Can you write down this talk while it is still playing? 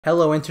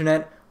Hello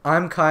Internet,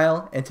 I'm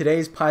Kyle, and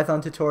today's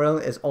Python tutorial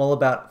is all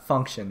about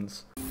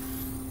functions.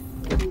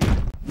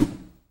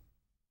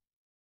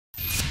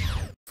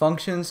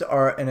 Functions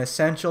are an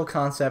essential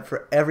concept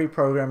for every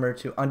programmer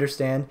to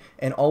understand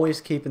and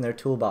always keep in their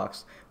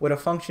toolbox. What a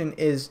function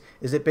is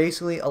it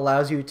basically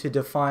allows you to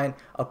define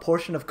a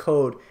portion of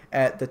code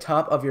at the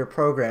top of your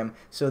program,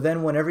 so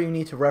then whenever you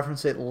need to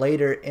reference it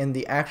later in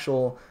the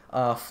actual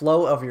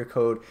flow of your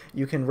code,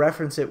 you can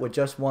reference it with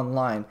just one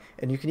line,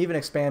 and you can even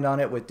expand on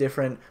it with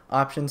different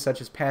options such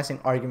as passing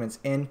arguments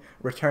in,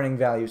 returning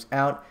values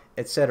out,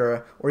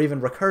 etc., or even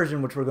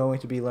recursion, which we're going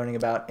to be learning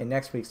about in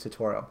next week's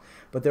tutorial.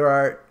 But there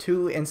are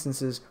two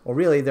instances, or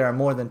really there are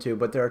more than two,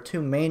 but there are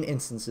two main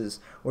instances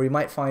where you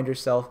might find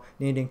yourself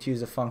needing to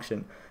use a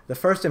function. The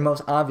first and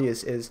most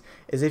obvious is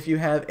if you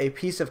have a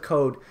piece of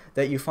code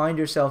that you find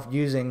yourself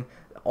using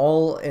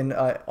all in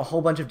a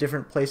whole bunch of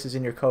different places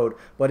in your code,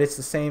 but it's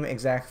the same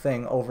exact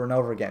thing over and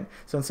over again.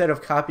 So instead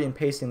of copy and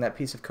pasting that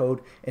piece of code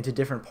into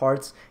different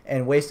parts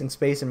and wasting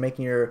space and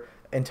making your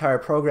entire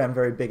program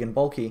very big and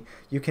bulky,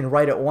 you can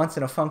write it once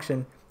in a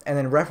function and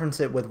then reference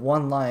it with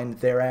one line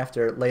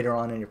thereafter later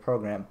on in your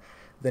program.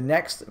 The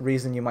next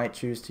reason you might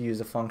choose to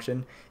use a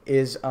function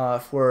is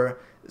for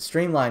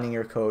streamlining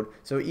your code.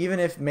 So even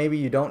if maybe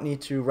you don't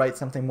need to write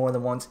something more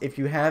than once, if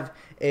you have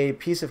a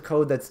piece of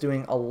code that's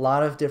doing a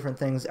lot of different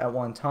things at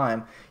one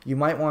time, you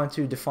might want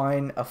to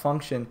define a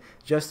function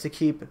just to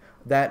keep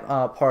that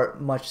part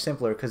much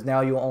simpler, because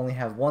now you only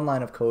have one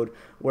line of code,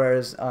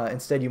 whereas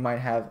instead you might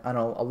have, I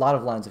don't know, a lot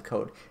of lines of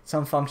code.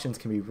 Some functions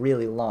can be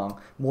really long,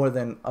 more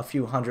than a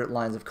few hundred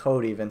lines of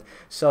code even,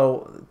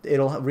 so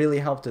it'll really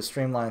help to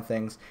streamline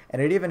things,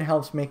 and it even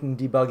helps making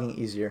debugging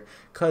easier,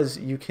 because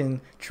you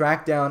can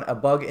track down a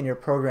bug in your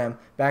program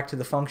back to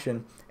the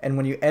function, and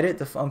when you edit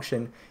the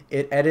function,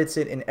 it edits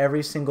it in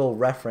every single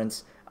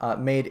reference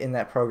made in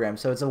that program.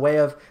 So it's a way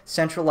of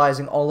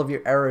centralizing all of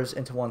your errors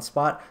into one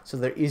spot, so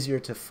they're easier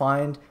to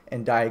find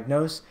and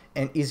diagnose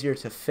and easier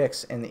to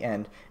fix in the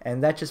end.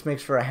 And that just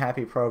makes for a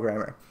happy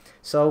programmer.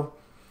 So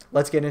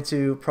let's get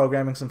into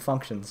programming some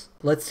functions.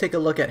 Let's take a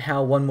look at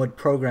how one would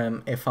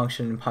program a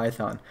function in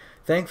Python.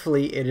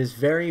 Thankfully, it is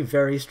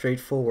very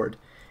straightforward.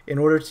 In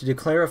order to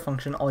declare a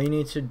function, all you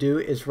need to do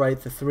is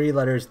write the three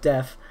letters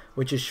def,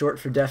 which is short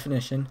for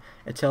definition.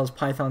 It tells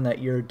Python that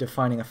you're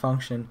defining a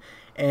function,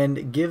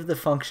 and give the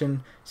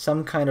function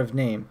some kind of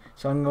name.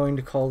 So I'm going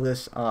to call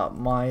this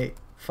my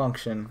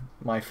function,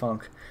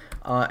 myfunc,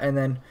 and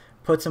then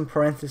put some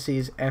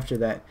parentheses after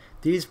that.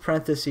 These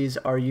parentheses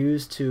are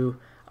used to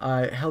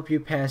help you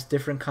pass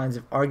different kinds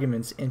of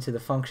arguments into the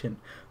function.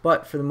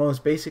 But for the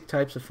most basic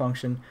types of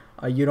function,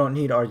 you don't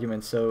need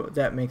arguments, so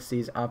that makes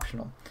these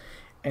optional.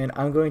 And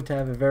I'm going to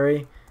have a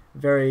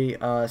very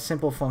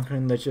simple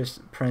function that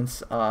just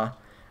prints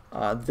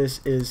this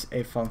is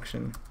a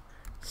function.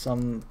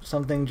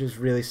 Something just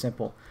really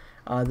simple.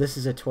 This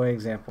is a toy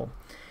example.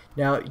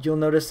 Now you'll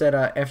notice that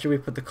after we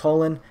put the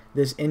colon,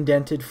 this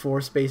indented 4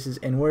 spaces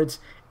inwards.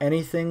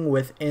 Anything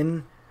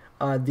within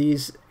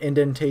these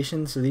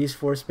indentations, so these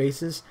 4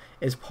 spaces,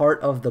 is part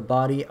of the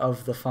body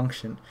of the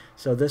function.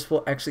 So this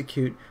will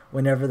execute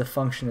whenever the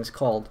function is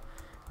called.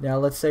 Now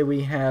let's say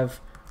we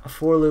have a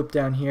for loop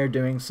down here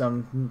doing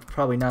some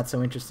probably not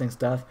so interesting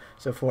stuff.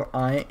 So for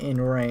I in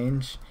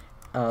range,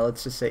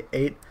 let's just say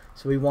 8.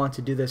 So we want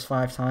to do this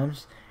 5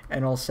 times,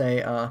 and I'll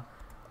say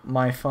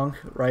myfunc,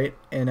 right?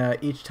 And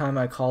each time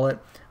I call it,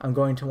 I'm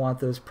going to want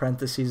those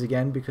parentheses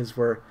again, because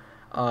we're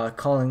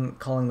calling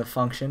the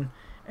function,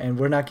 and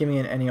we're not giving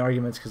it any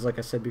arguments, because like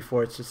I said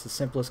before, it's just the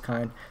simplest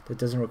kind that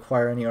doesn't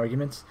require any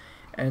arguments.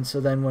 And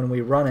so then when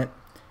we run it,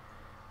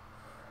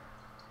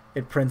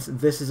 it prints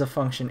this is a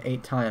function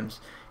 8 times,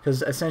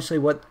 because essentially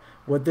what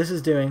this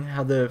is doing,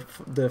 how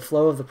the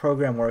flow of the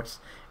program works,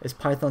 is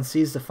Python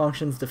sees the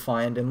functions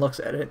defined and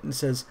looks at it and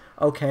says,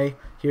 okay,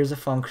 here's a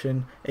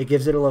function. It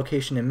gives it a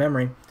location in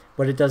memory,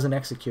 but it doesn't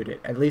execute it,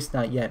 at least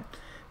not yet.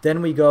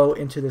 Then we go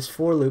into this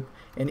for loop,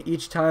 and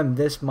each time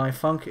this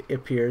myfunc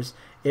appears,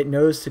 it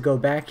knows to go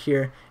back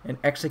here and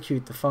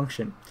execute the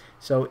function.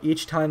 So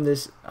each time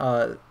this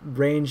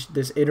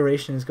this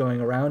iteration is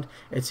going around,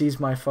 it sees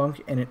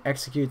myfunc and it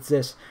executes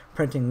this,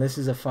 printing this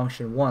is a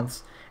function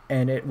once,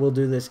 and it will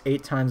do this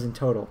 8 times in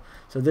total.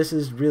 So this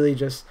is really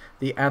just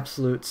the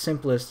absolute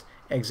simplest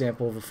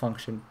example of a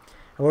function.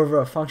 However,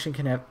 a function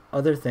can have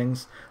other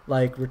things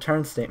like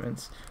return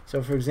statements.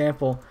 So for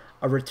example,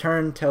 a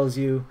return tells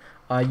you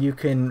you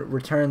can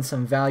return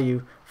some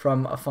value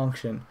from a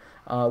function,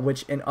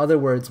 which in other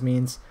words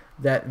means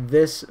that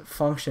this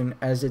function,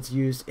 as it's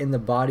used in the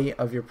body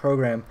of your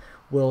program,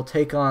 will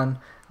take on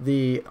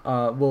the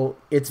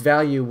its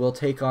value will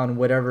take on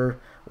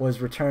whatever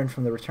was returned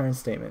from the return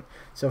statement.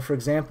 So for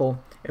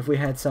example, if we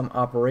had some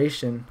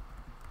operation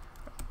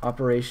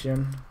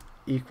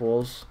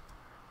equals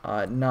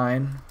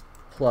 9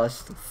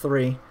 plus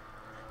 3,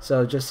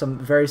 so just some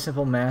very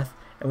simple math,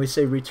 and we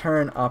say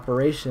return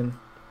operation,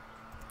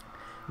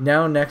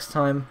 now next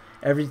time,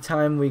 every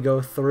time we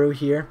go through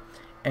here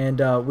and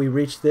we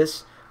reach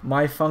this,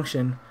 my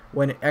function,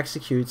 when it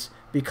executes,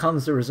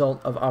 becomes the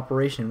result of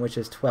operation, which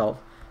is 12.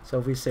 So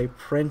if we say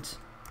print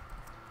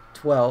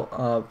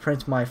 12,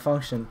 print my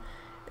function,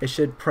 it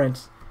should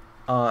print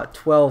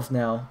 12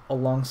 now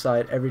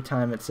alongside every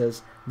time it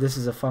says this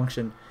is a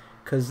function,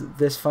 because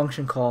this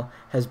function call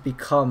has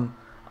become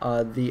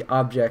the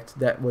object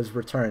that was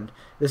returned.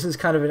 This is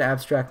kind of an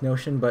abstract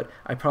notion, but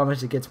I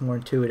promise it gets more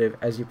intuitive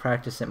as you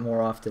practice it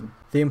more often.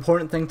 The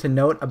important thing to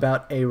note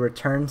about a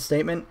return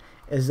statement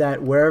is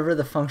that wherever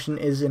the function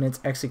is in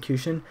its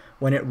execution,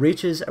 when it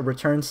reaches a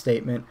return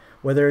statement,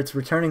 whether it's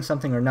returning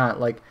something or not,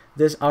 like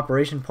this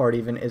operation part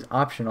even is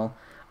optional,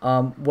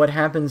 what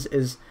happens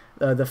is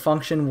the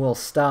function will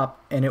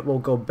stop and it will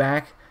go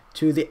back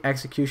to the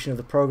execution of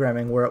the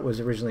programming where it was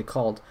originally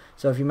called.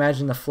 So if you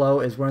imagine the flow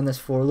is we're in this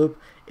for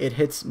loop, it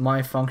hits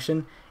my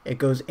function, it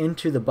goes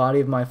into the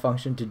body of my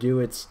function to do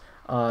its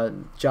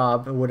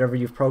job, or whatever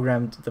you've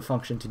programmed the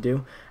function to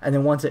do, and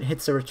then once it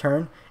hits a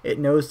return, it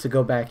knows to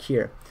go back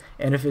here.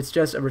 And if it's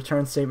just a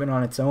return statement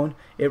on its own,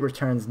 it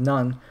returns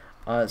none.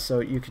 So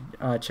you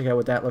could check out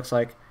what that looks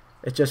like.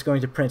 It's just going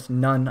to print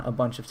none a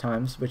bunch of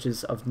times, which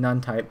is of none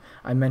type.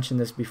 I mentioned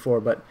this before,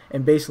 but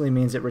it basically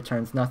means it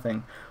returns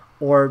nothing.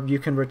 Or you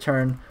can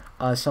return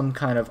some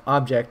kind of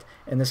object.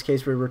 In this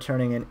case, we're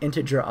returning an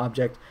integer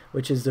object,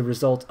 which is the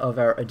result of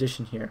our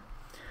addition here.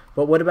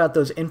 But what about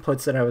those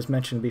inputs that I was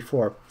mentioning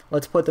before?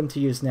 Let's put them to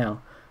use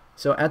now.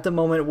 So at the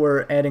moment,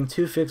 we're adding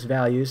two fixed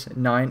values,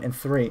 9 and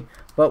 3,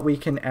 but we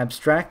can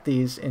abstract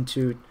these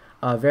into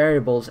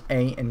variables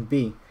a and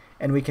b,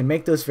 and we can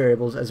make those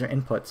variables as our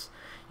inputs.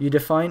 You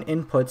define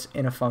inputs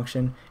in a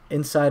function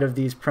inside of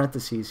these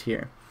parentheses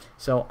here.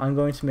 So I'm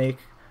going to make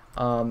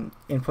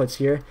inputs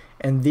here,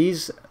 and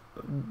these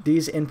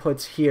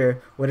inputs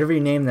here, whatever you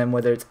name them,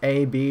 whether it's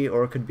A, B,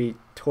 or it could be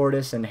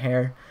tortoise and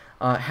hare,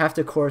 have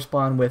to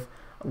correspond with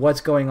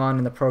what's going on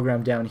in the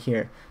program down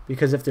here,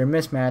 because if they're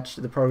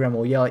mismatched, the program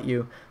will yell at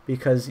you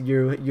because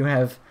you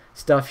have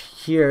stuff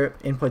here,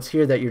 inputs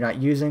here that you're not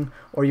using,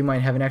 or you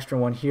might have an extra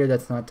one here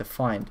that's not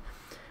defined.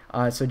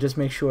 So just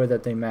make sure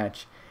that they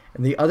match.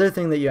 And the other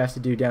thing that you have to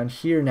do down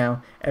here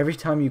now, every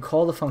time you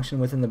call the function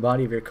within the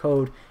body of your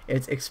code,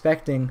 it's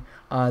expecting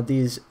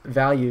these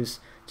values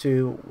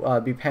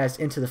to be passed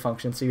into the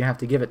function, so you have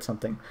to give it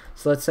something.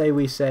 So let's say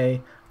we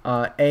say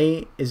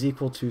A is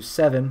equal to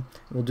 7.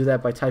 We'll do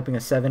that by typing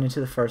a 7 into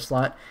the first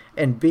slot,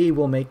 and B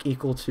will make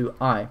equal to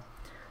I.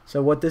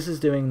 So what this is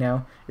doing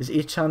now is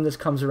each time this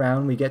comes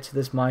around, we get to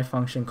this my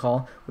function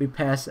call, we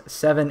pass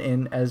 7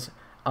 in as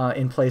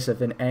in place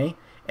of an A,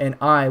 and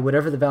I,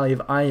 whatever the value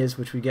of I is,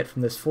 which we get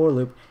from this for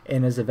loop,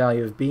 in as the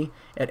value of B,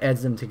 it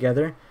adds them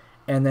together,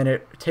 and then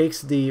it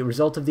takes the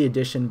result of the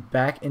addition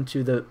back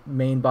into the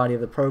main body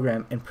of the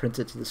program and prints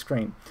it to the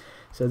screen.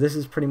 So this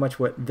is pretty much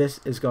what this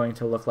is going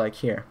to look like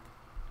here.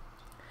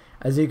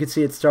 As you can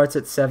see, it starts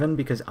at 7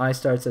 because I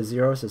starts at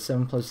 0, so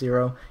 7 plus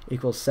 0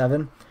 equals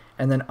 7,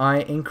 and then I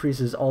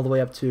increases all the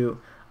way up to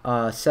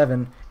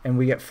 7, and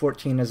we get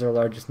 14 as our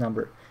largest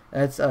number.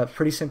 That's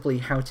pretty simply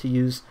how to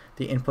use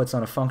the inputs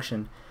on a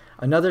function.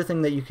 Another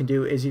thing that you can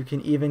do is you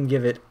can even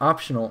give it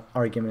optional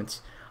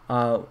arguments.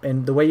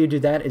 And the way you do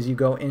that is you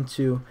go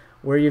into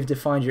where you've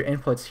defined your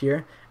inputs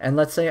here, and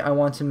let's say I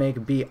want to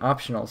make B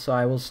optional. So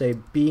I will say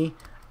B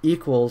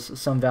equals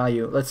some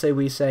value. Let's say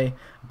we say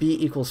B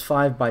equals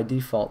 5 by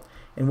default.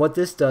 And what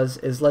this does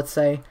is, let's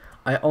say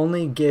I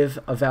only give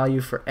a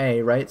value for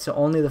A, right? So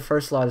only the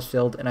first slot is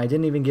filled, and I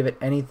didn't even give it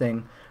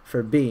anything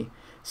for B.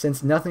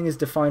 Since nothing is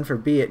defined for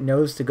B, it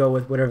knows to go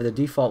with whatever the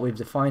default we've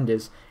defined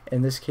is.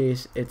 In this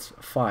case, it's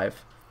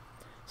 5.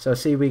 So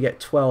see, we get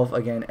 12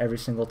 again every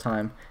single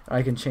time.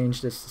 I can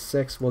change this to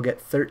 6. We'll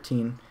get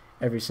 13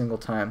 every single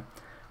time.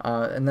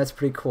 And that's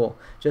pretty cool.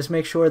 Just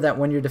make sure that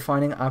when you're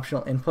defining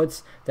optional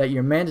inputs, that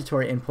your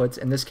mandatory inputs,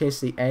 in this case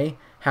the A,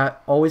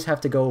 always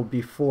have to go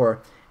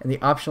before, and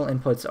the optional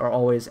inputs are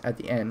always at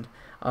the end.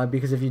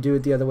 Because if you do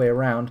it the other way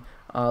around,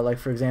 like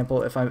for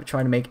example, if I'm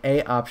trying to make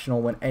A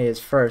optional when A is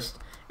first,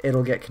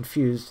 it'll get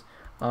confused,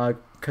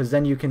 because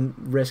then you can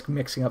risk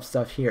mixing up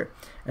stuff here.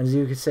 And as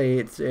you can see,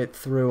 it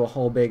threw a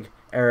whole big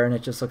error and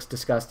it just looks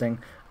disgusting.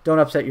 Don't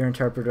upset your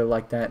interpreter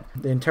like that.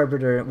 The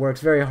interpreter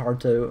works very hard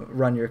to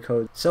run your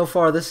code. So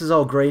far this is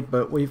all great,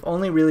 but we've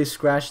only really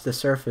scratched the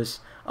surface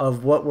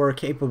of what we're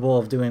capable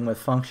of doing with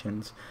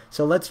functions.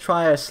 So let's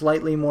try a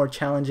slightly more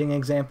challenging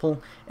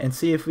example and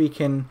see if we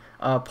can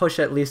push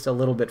at least a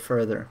little bit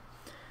further.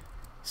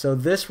 So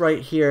this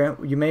right here,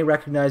 you may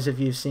recognize if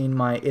you've seen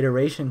my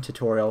iteration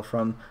tutorial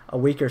from a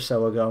week or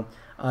so ago.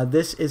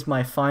 This is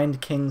my find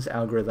kings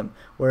algorithm,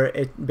 where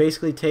it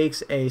basically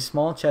takes a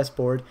small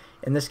chessboard,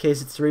 in this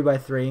case it's 3 by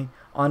 3,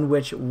 on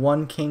which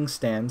one king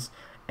stands,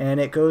 and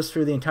it goes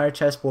through the entire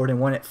chessboard,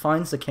 and when it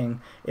finds the king,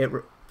 it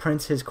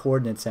prints his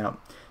coordinates out.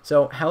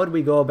 So how would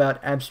we go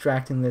about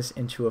abstracting this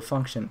into a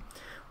function?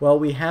 Well,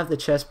 we have the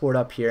chessboard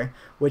up here,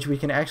 which we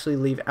can actually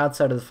leave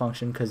outside of the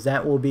function because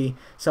that will be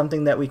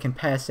something that we can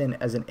pass in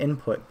as an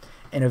input.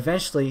 And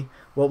eventually,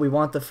 what we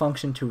want the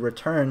function to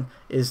return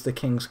is the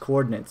king's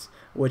coordinates,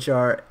 which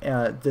are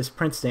this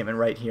print statement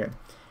right here.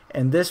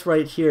 And this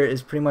right here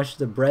is pretty much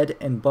the bread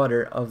and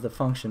butter of the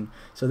function.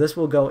 So this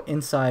will go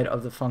inside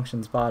of the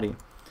function's body.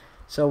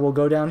 So we'll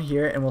go down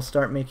here and we'll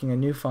start making a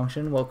new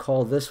function. We'll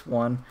call this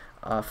one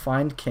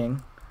find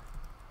king,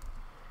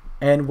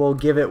 and we'll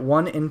give it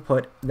one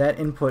input, that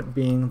input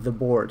being the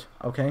board,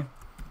 okay?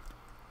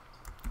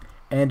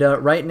 And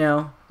right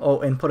now,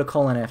 and put a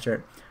colon after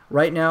it.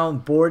 Right now,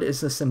 board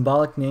is the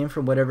symbolic name for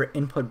whatever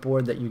input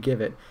board that you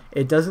give it.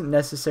 It doesn't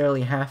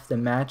necessarily have to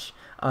match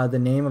the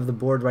name of the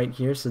board right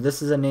here. So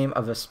this is a name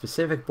of a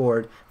specific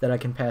board that I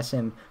can pass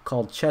in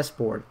called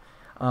chessboard.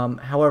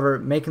 However,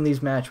 making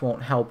these match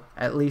won't help,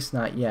 at least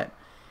not yet.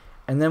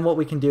 And then what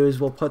we can do is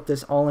we'll put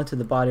this all into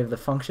the body of the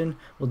function.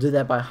 We'll do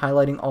that by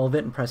highlighting all of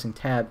it and pressing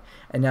tab.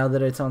 And now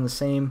that it's on the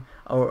same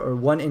or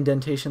one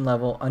indentation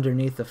level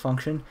underneath the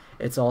function,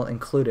 it's all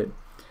included.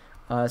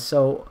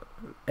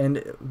 And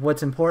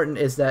what's important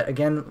is that,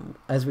 again,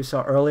 as we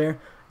saw earlier,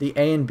 the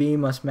A and B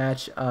must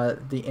match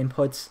the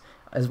inputs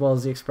as well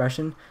as the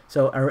expression.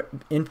 So our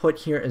input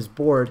here is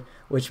board,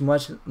 which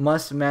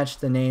must match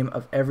the name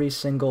of every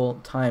single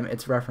time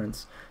it's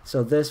referenced.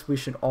 So this, we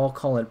should all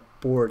call it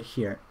board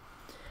here.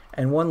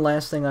 And one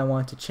last thing I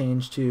want to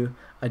change to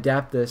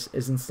adapt this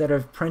is, instead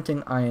of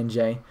printing I and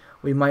J,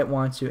 we might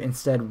want to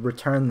instead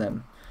return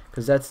them,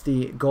 because that's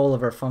the goal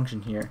of our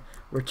function here.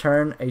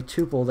 Return a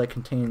tuple that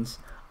contains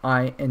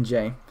I and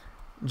J,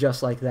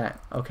 just like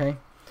that, okay?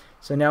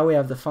 So now we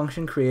have the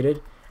function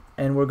created,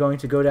 and we're going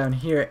to go down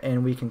here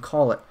and we can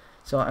call it.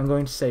 So I'm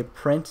going to say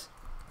print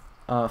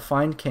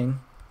find king,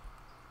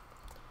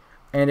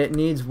 and it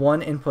needs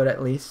one input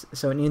at least,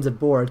 so it needs a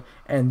board,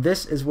 and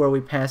this is where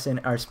we pass in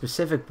our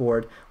specific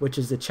board, which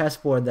is the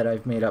chessboard that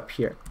I've made up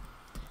here.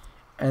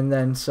 And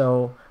then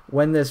so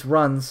when this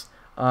runs,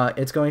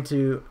 it's going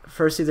to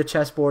first see the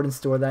chessboard and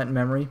store that in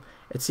memory.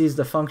 It sees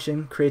the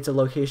function, creates a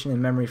location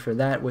in memory for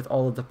that with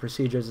all of the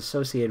procedures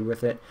associated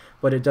with it,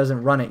 but it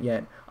doesn't run it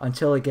yet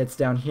until it gets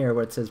down here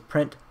where it says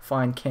print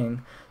find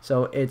king.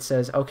 So it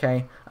says,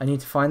 okay, I need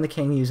to find the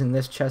king using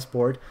this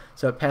chessboard.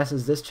 So it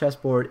passes this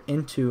chessboard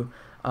into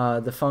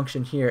the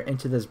function here,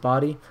 into this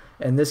body,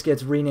 and this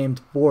gets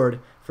renamed board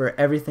for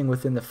everything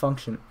within the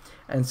function.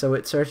 And so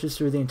it searches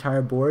through the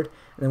entire board,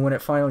 and then when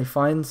it finally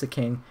finds the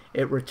king,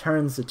 it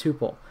returns the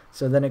tuple.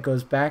 So then it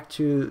goes back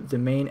to the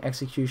main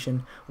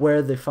execution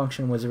where the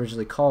function was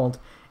originally called,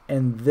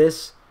 and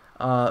this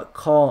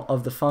call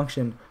of the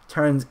function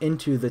turns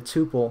into the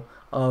tuple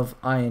of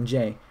I and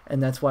J,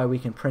 and that's why we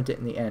can print it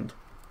in the end.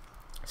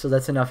 So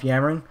that's enough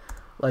yammering.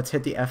 Let's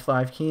hit the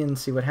F5 key and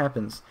see what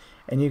happens.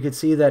 And you can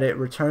see that it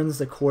returns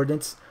the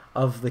coordinates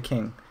of the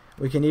king.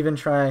 We can even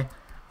try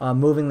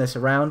moving this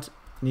around,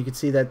 and you can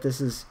see that this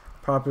is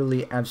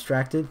properly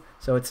abstracted.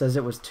 So it says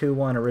it was 2,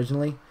 1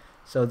 originally.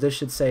 So this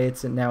should say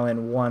it's now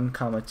in 1,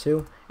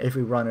 2 if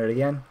we run it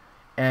again,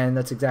 and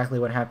that's exactly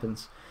what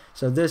happens.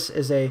 So this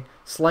is a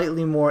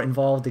slightly more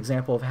involved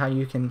example of how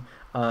you can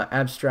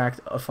abstract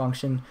a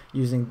function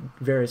using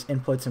various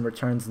inputs and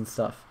returns and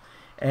stuff.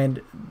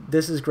 And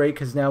this is great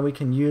because now we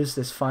can use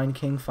this find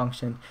king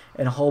function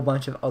in a whole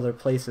bunch of other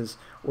places,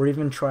 or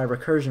even try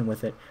recursion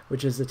with it,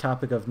 which is the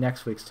topic of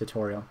next week's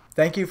tutorial.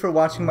 Thank you for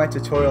watching my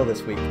tutorial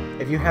this week.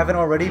 If you haven't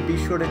already, be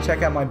sure to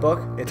check out my book.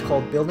 It's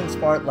called Building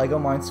Smart LEGO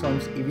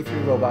Mindstorm's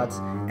EV3 Robots,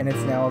 and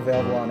it's now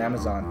available on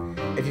Amazon.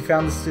 If you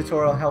found this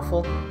tutorial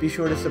helpful, be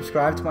sure to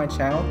subscribe to my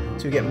channel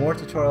to get more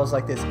tutorials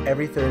like this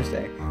every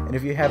Thursday. And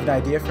if you have an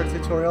idea for a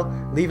tutorial,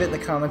 leave it in the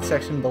comments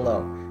section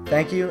below.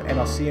 Thank you, and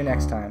I'll see you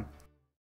next time.